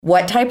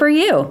What type are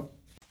you?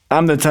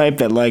 I'm the type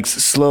that likes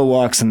slow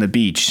walks on the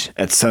beach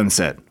at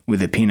sunset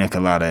with a pina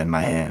colada in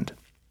my hand.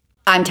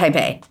 I'm type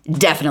A.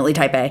 Definitely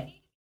type A.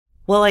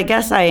 Well, I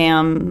guess I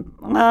am,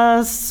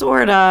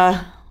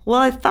 sorta.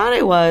 Well, I thought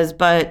I was,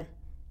 but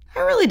I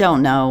really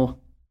don't know.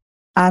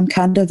 I'm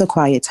kind of the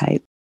quiet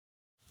type.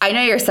 I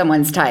know you're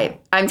someone's type.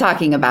 I'm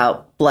talking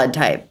about blood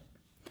type.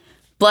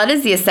 Blood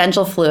is the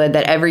essential fluid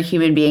that every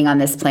human being on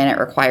this planet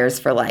requires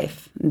for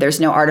life. There's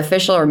no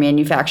artificial or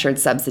manufactured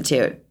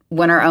substitute.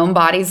 When our own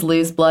bodies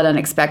lose blood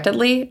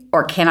unexpectedly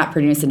or cannot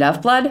produce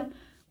enough blood,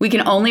 we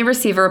can only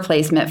receive a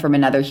replacement from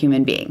another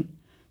human being.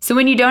 So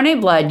when you donate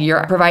blood,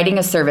 you're providing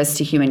a service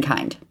to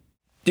humankind.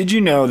 Did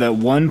you know that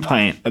 1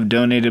 pint of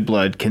donated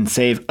blood can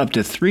save up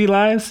to 3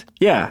 lives?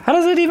 Yeah, how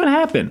does that even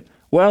happen?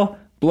 Well,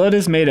 blood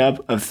is made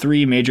up of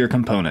 3 major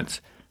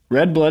components: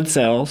 red blood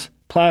cells,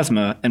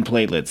 plasma, and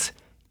platelets.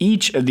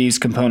 Each of these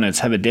components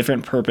have a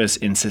different purpose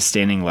in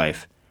sustaining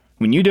life.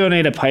 When you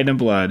donate a pint of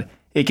blood,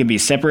 it can be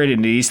separated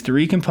into these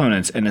 3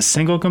 components, and a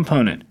single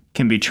component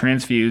can be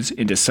transfused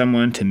into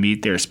someone to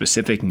meet their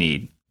specific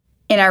need.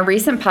 In our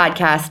recent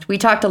podcast, we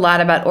talked a lot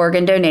about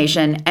organ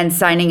donation and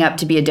signing up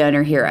to be a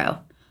donor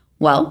hero.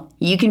 Well,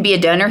 you can be a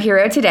donor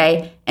hero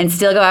today and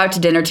still go out to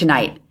dinner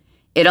tonight.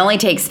 It only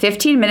takes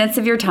 15 minutes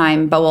of your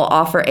time, but will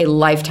offer a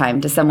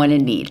lifetime to someone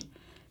in need.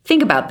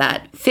 Think about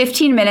that.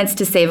 15 minutes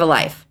to save a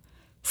life.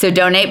 So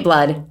donate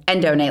blood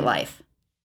and donate life.